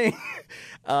whole thing.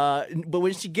 But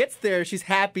when she gets there, she's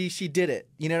happy she did it.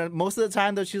 You know, most of the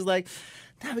time, though, she's like,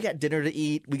 nah, we got dinner to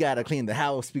eat. We got to clean the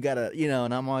house. We got to,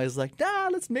 and I'm always like, nah,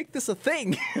 let's make this a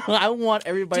thing. I want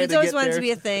everybody Dudes to always get wanted there. to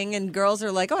be a thing, and girls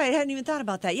are like, oh, I hadn't even thought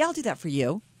about that. Yeah, I'll do that for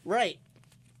you. Right.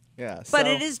 Yeah. But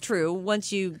so- it is true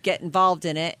once you get involved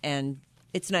in it, and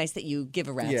it's nice that you give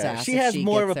a rat's ass. She if has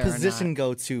more of a gets there or position not.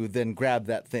 go to than grab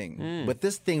that thing. But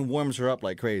this thing warms her up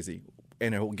like crazy,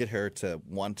 and it will get her to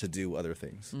want to do other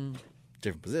things,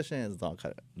 different positions, all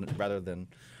kind of, rather than,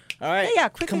 all right, Yeah,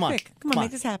 quick, come on, quick. Come on,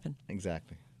 make this happen.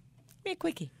 Exactly. Be a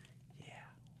quickie. Yeah.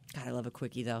 God, I love a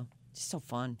quickie though. Just so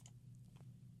fun.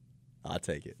 I'll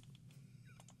take it.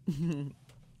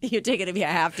 You take it if you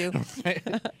have to.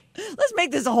 Let's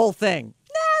make this a whole thing.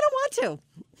 Nah, I don't want to.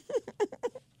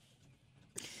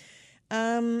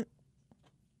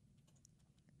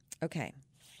 Okay.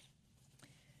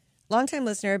 Longtime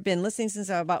listener. I've been listening since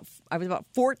I was about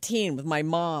 14 with my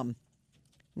mom.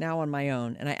 Now on my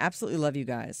own, and I absolutely love you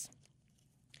guys.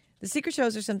 The secret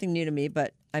shows are something new to me,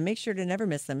 but I make sure to never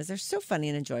miss them as they're so funny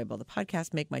and enjoyable. The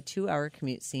podcasts make my 2-hour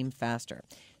commute seem faster.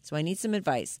 So I need some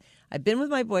advice. I've been with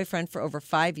my boyfriend for over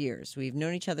 5 years. We've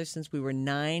known each other since we were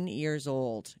 9 years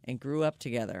old and grew up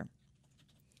together.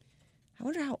 I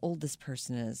wonder how old this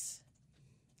person is.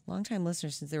 Longtime listener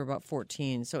since they were about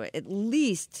 14. So at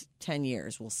least 10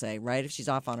 years, we'll say, right? If she's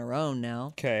off on her own now.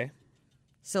 Okay.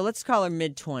 So let's call her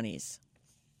mid-20s.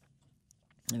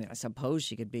 I mean, I suppose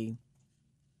she could be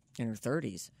in her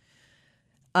 30s.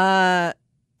 But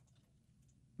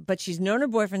she's known her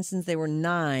boyfriend since they were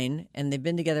 9, and they've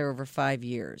been together over 5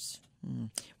 years.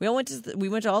 We went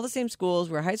to all the same schools.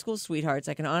 We're high school sweethearts.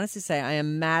 I can honestly say I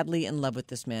am madly in love with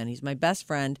this man. He's my best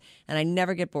friend, and I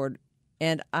never get bored.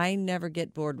 And I never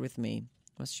get bored with me.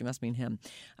 Well, she must mean him.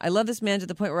 I love this man to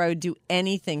the point where I would do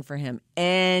anything for him.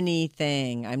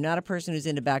 Anything. I'm not a person who's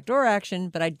into backdoor action,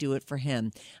 but I'd do it for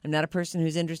him. I'm not a person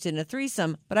who's interested in a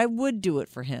threesome, but I would do it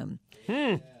for him.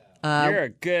 You're a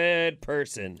good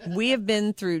person. We have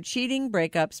been through cheating,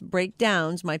 breakups,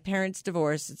 breakdowns, my parents'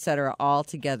 divorce, etc., all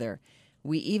together.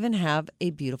 We even have a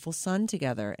beautiful son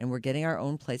together, and we're getting our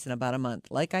own place in about a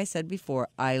month. Like I said before,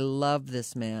 I love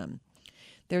this man.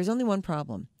 There's only one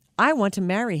problem. I want to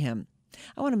marry him.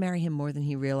 I want to marry him more than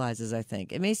he realizes, I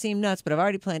think. It may seem nuts, but I've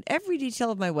already planned every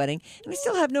detail of my wedding, and we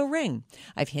still have no ring.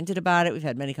 I've hinted about it. We've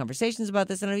had many conversations about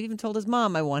this, and I've even told his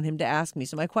mom I want him to ask me.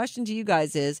 So my question to you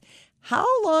guys is, how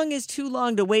long is too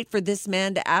long to wait for this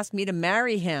man to ask me to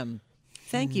marry him?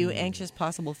 Thank you, anxious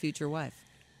possible future wife.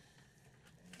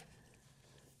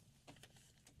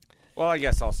 Well, I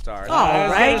guess I'll start. All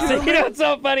right. You know, it's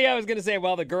so funny. I was going to say,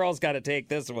 well, the girls got to take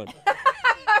this one.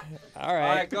 All All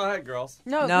right. right, go ahead, girls.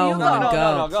 No, No, you go,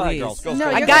 go. Go ahead, please. girls. Girls, No,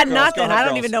 go I ahead. got Girls, nothing. go ahead, I don't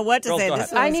girls. even know what to Girls, say. go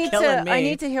This ahead. one's killing me. I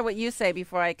need to hear what you say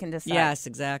before I can decide. Yes,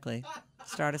 exactly.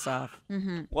 Start us off.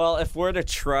 Well, if we're to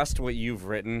trust what you've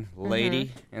written,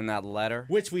 lady, in that letter,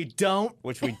 Which we don't.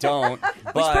 which we don't,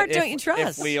 but part if, don't you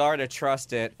trust? if we are to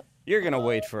trust it, you're going to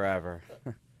wait forever.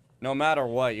 No matter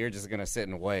what, you're just going to sit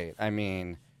and wait. I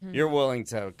mean, you're willing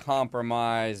to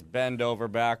compromise, bend over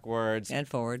backwards, And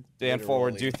forward. and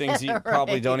forward, do things you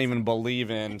probably don't even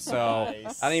believe in. So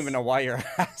I don't even know why you're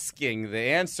asking. The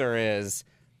answer is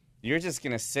you're just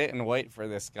going to sit and wait for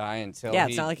this guy until Yeah,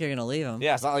 he... it's not like you're going to leave him.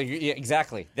 Yeah, it's not like... Yeah,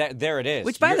 exactly. There it is.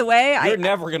 Which, by You're- the way, You're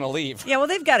never going to leave. Yeah, well,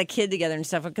 they've got a kid together and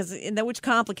stuff, which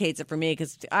complicates it for me.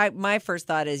 Because my first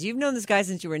thought is, you've known this guy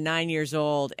since you were 9 years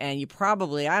old, and you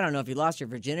probably, I don't know if you lost your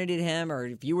virginity to him or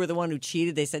if you were the one who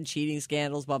cheated. They said cheating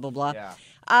scandals, blah blah blah.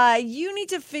 Yeah. You need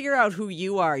to figure out who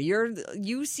you are.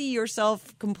 You see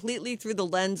yourself completely through the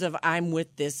lens of I'm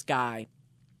with this guy.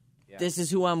 Yeah. This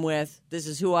is who I'm with. This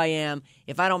is who I am.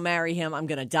 If I don't marry him, I'm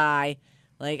gonna die.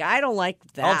 Like, I don't like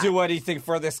that. I'll do anything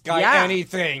for this guy. Yeah.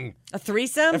 Anything. A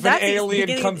threesome? If That's an alien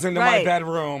beginning- comes into right. my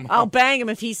bedroom. I'll bang him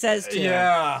if he says to.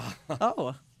 Yeah.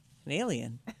 Oh, an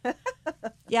alien.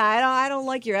 Yeah, I don't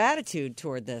like your attitude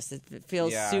toward this. It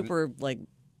feels Yeah. super like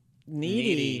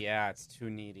Needy. Yeah, it's too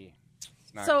needy.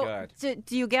 It's not So, good.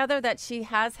 do you gather that she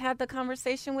has had the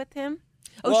conversation with him?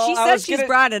 Oh, Well, she I said was she's gonna-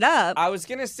 brought it up. I was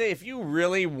gonna say, if you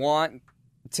really want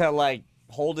to like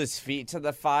hold his feet to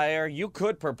the fire, you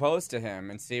could propose to him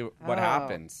and see what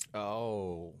happens.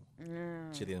 Oh.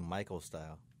 Jillian Michael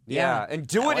style. Yeah, and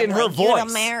do it in her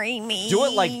voice. marry me. Do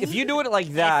it like if you do it like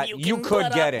that, you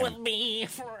could get him. me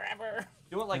forever.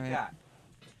 Do it like that.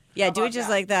 Yeah, do it just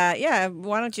like that. Yeah,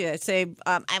 why don't you say,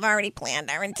 I've already planned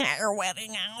our entire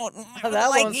wedding out. That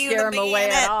won't scare him away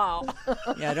at all.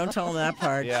 Yeah, don't tell him that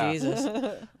part. Yeah. Jesus.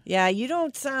 Yeah, you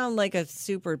don't sound like a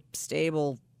super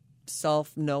stable,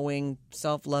 self-knowing,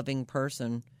 self-loving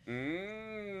person.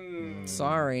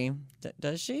 Sorry.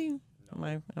 Does she?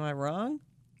 Am I wrong?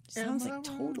 Sounds like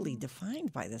totally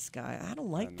defined by this guy. I don't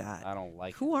like that. I don't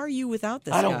like Who are you without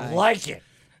this I guy? don't like it.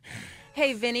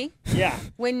 Hey, Vinny, Yeah.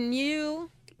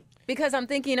 because I'm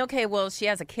thinking, okay, well, she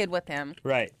has a kid with him.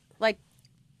 Right. Like,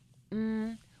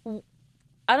 I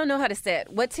don't know how to say it.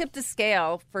 What tipped the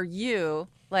scale for you?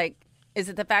 Like, is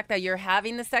it the fact that you're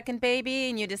having the second baby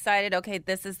and you decided, okay,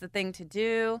 this is the thing to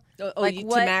do? to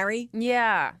marry?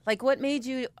 Yeah. Like, what made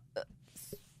you,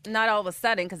 not all of a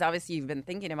sudden, because obviously you've been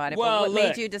thinking about it, Well, but what look.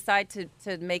 made you decide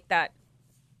to make that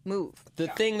move? The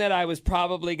thing that I was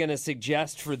probably going to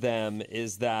suggest for them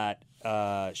is that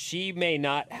she may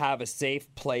not have a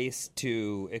safe place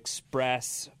to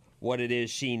express what it is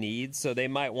she needs. So they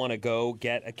might want to go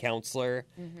get a counselor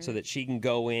so that she can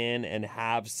go in and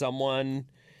have someone,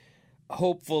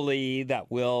 hopefully, that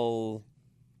will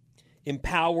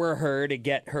empower her to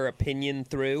get her opinion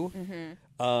through.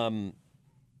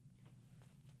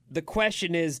 The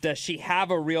question is, does she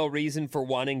have a real reason for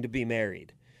wanting to be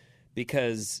married?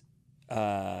 Because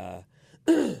I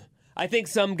think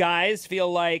some guys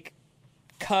feel like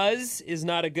 "cuz" is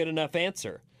not a good enough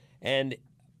answer. And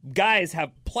guys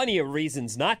have plenty of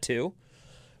reasons not to.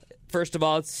 First of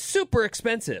all, it's super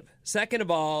expensive. Second of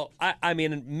all, I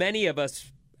mean, many of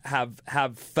us have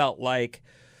felt like,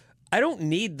 I don't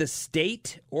need the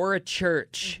state or a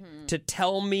church to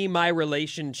tell me my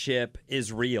relationship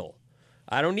is real.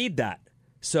 I don't need that.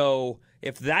 So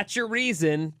if that's your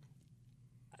reason,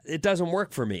 it doesn't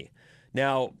work for me.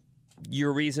 Now,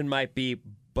 your reason might be,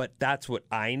 but that's what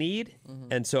I need.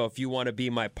 And so if you want to be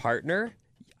my partner,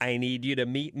 I need you to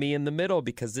meet me in the middle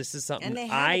because this is something And they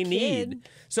have I a need. kid.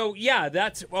 So yeah,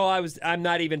 I'm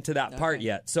not even to that part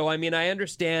yet. So I mean, I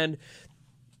understand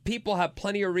people have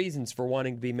plenty of reasons for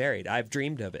wanting to be married. I've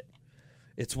dreamed of it.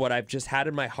 It's what I've just had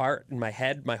in my heart, in my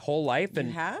head, my whole life.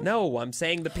 And have? no, I'm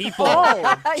saying the people.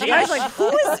 I was like, who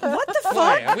is, what the fuck?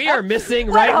 Boy, we are missing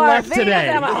right and heart? left Vinny today.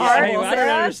 doesn't have a heart, I don't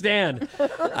Sarah. understand.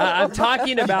 I'm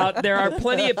talking about there are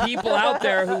plenty of people out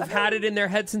there who've had it in their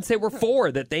head since they were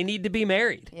 4 that they need to be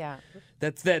married. Yeah.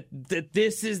 That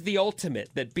this is the ultimate.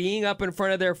 That being up in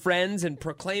front of their friends and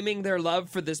proclaiming their love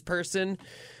for this person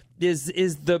is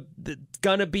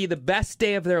gonna be the best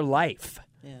day of their life.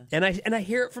 Yeah. And I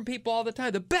hear it from people all the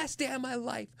time. The best day of my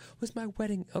life was my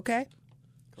wedding. Okay,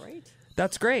 Great.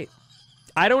 that's great.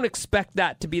 I don't expect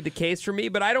that to be the case for me,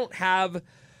 but I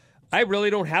really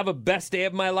don't have a best day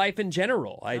of my life in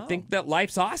general. I think that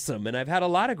life's awesome, and I've had a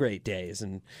lot of great days.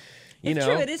 And you It's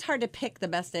know, true. It is hard to pick the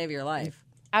best day of your life.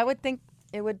 I would think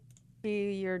it would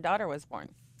be your daughter was born.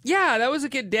 yeah, that was a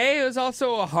good day. It was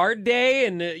also a hard day,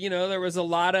 and there was a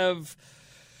lot of.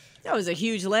 That was a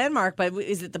huge landmark, but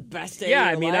is it the best day Yeah,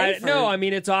 of your life? I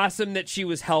mean, it's awesome that she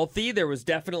was healthy. There was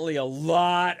definitely a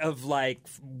lot of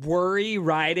worry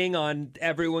riding on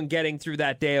everyone getting through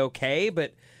that day okay.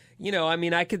 But, I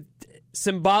mean, I could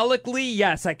symbolically,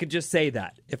 yes, I could just say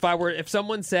that. If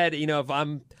someone said, if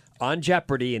I'm on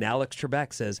Jeopardy and Alex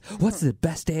Trebek says, what's the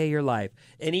best day of your life?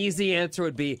 An easy answer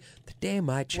would be the day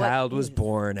my child was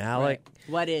born, Alec.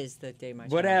 What is the day my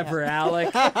child? Whatever,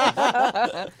 Alec.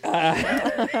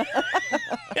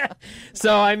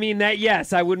 So, I mean,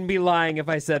 yes, I wouldn't be lying if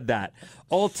I said that.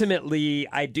 Ultimately,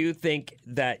 I do think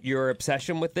that your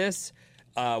obsession with this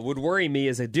would worry me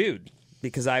as a dude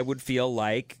because I would feel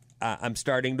like I'm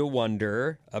starting to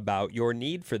wonder about your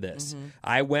need for this.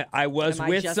 I was Am I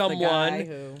with just the guy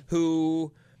someone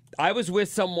who I was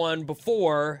with someone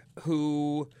before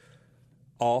who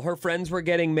all her friends were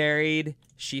getting married.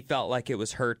 She felt like it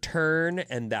was her turn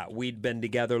and that we'd been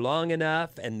together long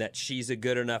enough and that she's a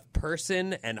good enough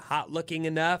person and hot looking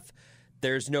enough.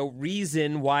 There's no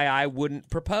reason why I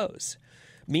wouldn't propose.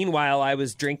 Meanwhile, I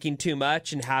was drinking too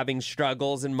much and having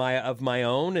struggles of my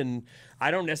own, and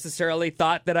I don't necessarily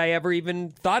thought that I ever even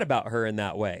thought about her in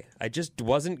that way. I just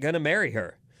wasn't going to marry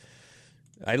her.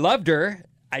 I loved her.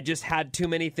 I just had too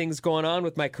many things going on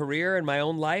with my career and my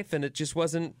own life, and it just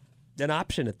wasn't an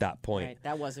option at that point. Right.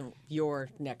 That wasn't your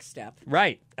next step.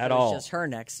 Right, at It was all. just her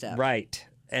next step. Right.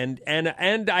 And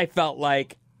I felt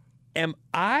like, am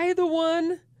I the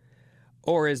one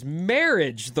or is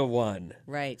marriage the one?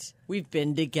 Right. We've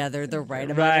been together the right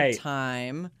amount Right. of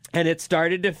time. And it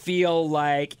started to feel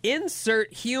like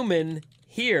insert human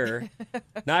here,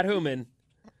 not human.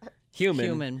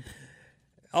 Human.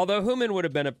 Although Human would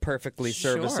have been a perfectly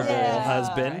serviceable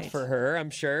husband Right. for her, I'm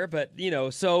sure. But,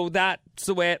 so that's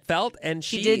the way it felt. And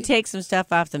She did take some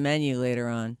stuff off the menu later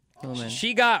on. Woman.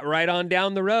 she got right on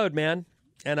down the road, man.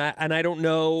 And I don't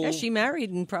know. Yeah, she married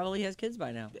and probably has kids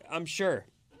by now. I'm sure.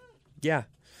 Yeah.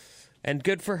 And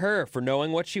good for her for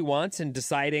knowing what she wants and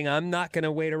deciding I'm not going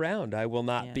to wait around. I will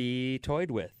not be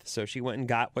toyed with. So she went and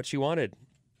got what she wanted.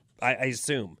 I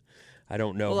assume. I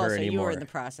don't know Well, her also, anymore. you were in the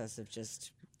process of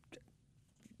just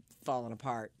falling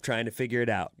apart. Trying to figure it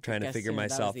out. Trying to Guess, figure that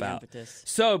was myself the out. impetus.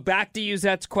 So back to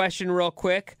Yuzette's question real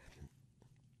quick.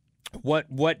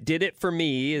 What did it for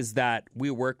me is that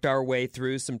we worked our way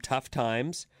through some tough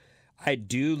times. I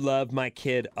do love my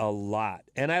kid a lot,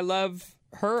 and I love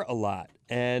her a lot.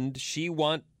 And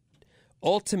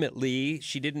ultimately,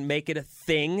 she didn't make it a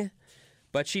thing,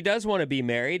 but she does want to be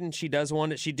married, and she did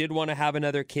want to have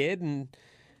another kid, and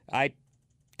I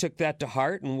took that to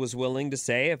heart and was willing to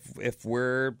say if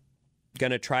we're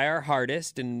going to try our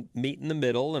hardest and meet in the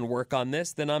middle and work on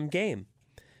this, then I'm game.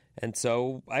 And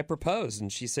so I proposed,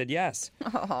 and she said yes.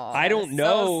 I don't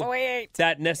know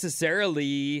that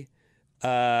necessarily.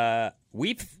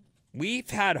 We've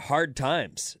had hard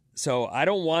times, so I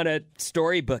don't want to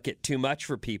storybook it too much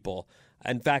for people.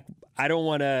 In fact, I don't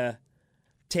want to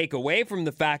take away from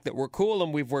the fact that we're cool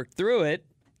and we've worked through it.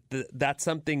 That's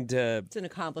something to. It's an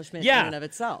accomplishment Yeah. in and of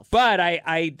itself. But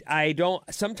I don't.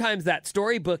 Sometimes that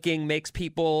storybooking makes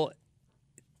people.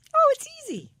 Oh, it's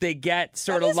easy. They get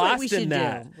sort That of is what we lost in should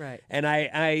that. do. Right. And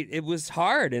it was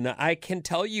hard. And I can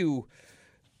tell you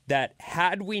that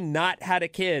had we not had a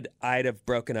kid, I'd have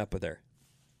broken up with her.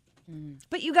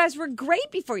 But you guys were great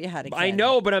before you had a kid. I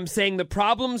know, but I'm saying the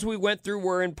problems we went through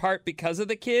were in part because of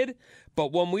the kid.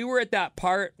 But when we were at that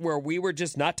part where we were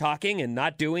just not talking and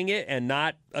not doing it and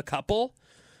not a couple,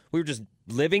 we were just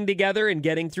living together and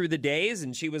getting through the days.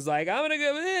 And she was like, I'm going to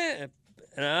go,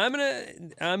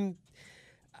 and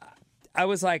I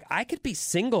was like, I could be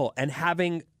single and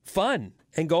having fun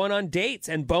and going on dates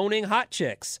and boning hot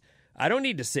chicks. I don't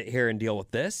need to sit here and deal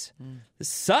with this. This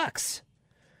sucks.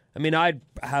 I mean, I'd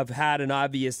have had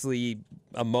obviously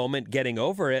a moment getting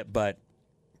over it, but,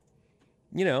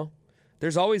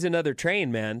 there's always another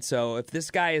train, man. So if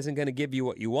this guy isn't going to give you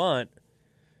what you want,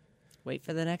 Wait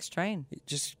for the next train.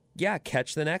 just,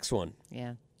 catch the next one.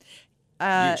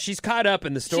 Yeah. She's caught up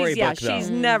in the storybook, though. She's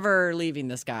never leaving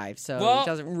this guy, so Well- it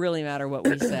doesn't really matter what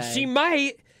we say. She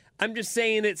might. I'm just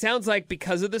saying it sounds like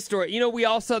because of the story. We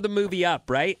all saw the movie Up,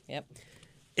 right? Yep.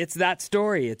 It's that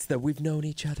story. It's that we've known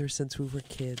each other since we were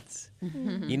kids.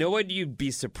 You know what you'd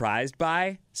be surprised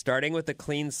by? Starting with a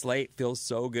clean slate feels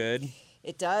so good.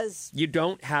 It does. You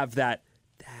don't have that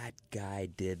guy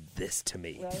did this to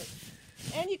me.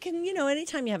 And you can,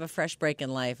 anytime you have a fresh break in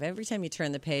life, every time you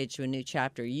turn the page to a new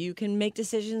chapter, you can make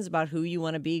decisions about who you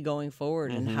want to be going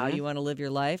forward and how you want to live your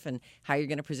life and how you're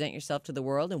going to present yourself to the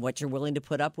world and what you're willing to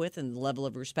put up with and the level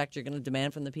of respect you're going to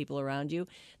demand from the people around you.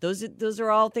 Those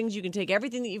are all things you can take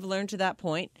everything that you've learned to that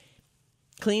point,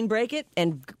 clean break it,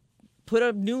 and put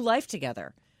a new life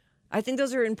together. I think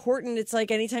those are important. It's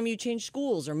like anytime you change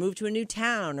schools or move to a new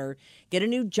town or get a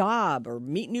new job or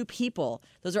meet new people,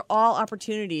 those are all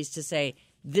opportunities to say,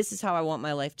 this is how I want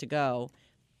my life to go,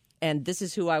 and this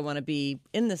is who I want to be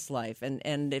in this life.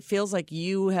 And it feels like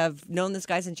you have known this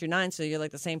guy since you're 9, so you're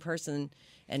like the same person,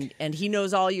 and he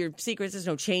knows all your secrets. There's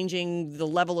no changing the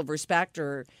level of respect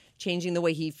or changing the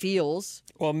way he feels.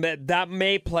 Well, that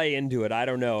may play into it. I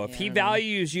don't know. If he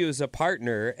values you as a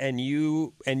partner and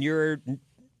your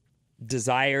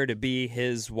desire to be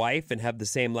his wife and have the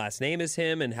same last name as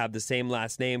him and have the same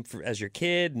last name as your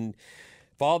kid, and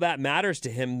if all that matters to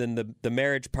him, then the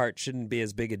marriage part shouldn't be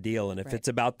as big a deal. And if it's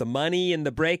about the money and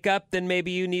the breakup, then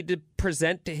maybe you need to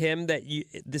present to him that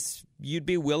you'd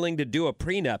be willing to do a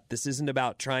prenup. This isn't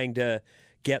about trying to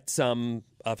get some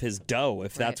of his dough,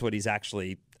 if that's what he's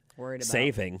actually Worried about.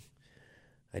 saving.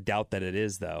 I doubt that it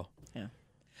is, though. Yeah.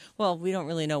 Well, we don't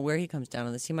really know where he comes down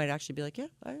on this. He might actually be like, yeah,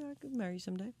 I could marry you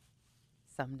someday.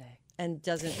 Someday. And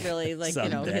doesn't really, his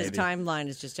Someday. timeline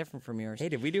is just different from yours. Hey,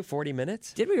 did we do 40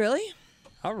 minutes? Did we really?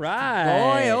 All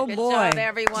right. Boy, oh Good boy. job, Did you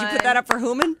everyone. put that up for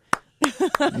Human?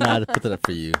 Nah, I put that up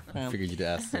for you. I figured you'd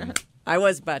ask him. I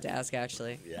was about to ask,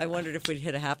 actually. I wondered if we'd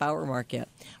hit a half-hour mark yet.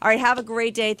 All right, have a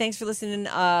great day. Thanks for listening.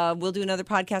 We'll do another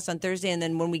podcast on Thursday, and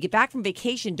then when we get back from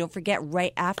vacation, don't forget,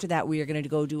 right after that, we are going to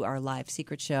go do our live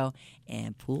secret show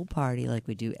and pool party like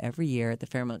we do every year at the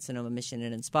Fairmont Sonoma Mission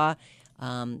Inn and Spa.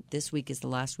 This week is the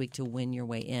last week to win your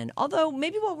way in. Although,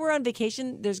 maybe while we're on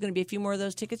vacation, there's going to be a few more of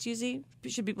those tickets, Yuzi.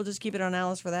 Should people just keep it on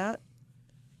Alice for that?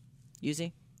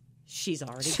 Yuzi? She's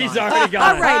already gone. All right,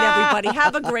 All right, everybody.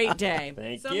 Have a great day.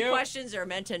 Thank Some you. questions are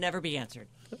meant to never be answered.